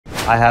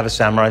I have a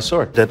samurai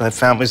sword that my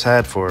family's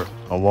had for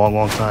a long,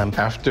 long time.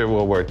 After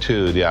World War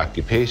II, the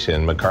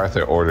occupation,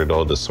 MacArthur ordered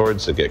all the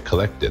swords to get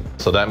collected.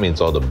 So that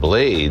means all the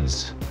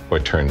blades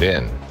were turned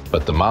in,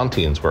 but the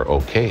mountings were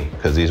okay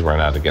because these were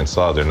not against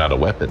law, they're not a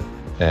weapon.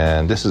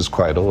 And this is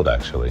quite old,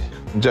 actually.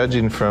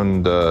 Judging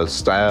from the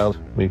style,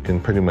 we can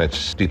pretty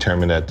much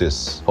determine that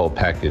this whole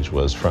package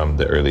was from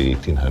the early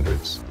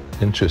 1800s.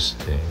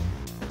 Interesting.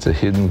 It's a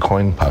hidden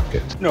coin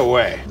pocket. No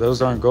way.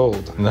 Those aren't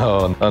gold.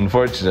 No,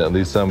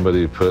 unfortunately,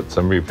 somebody put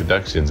some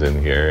reproductions in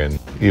here and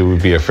you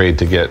would be afraid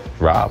to get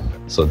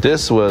robbed. So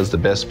this was the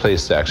best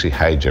place to actually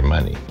hide your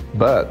money.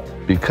 But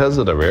because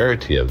of the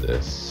rarity of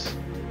this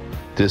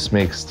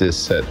makes this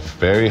set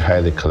very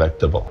highly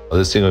collectible.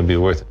 This thing would be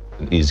worth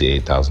an easy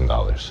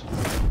 $8,000.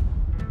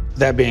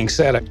 That being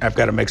said, I've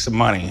got to make some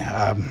money.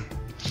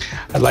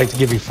 I'd like to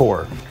give you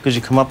 4. Could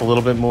you come up a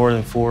little bit more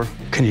than 4?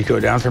 Can you go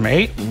down from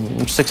 8?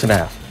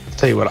 6.5.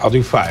 Tell you what, I'll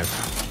do 5.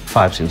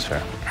 5 seems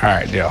fair. All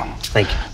right, deal. Thank you.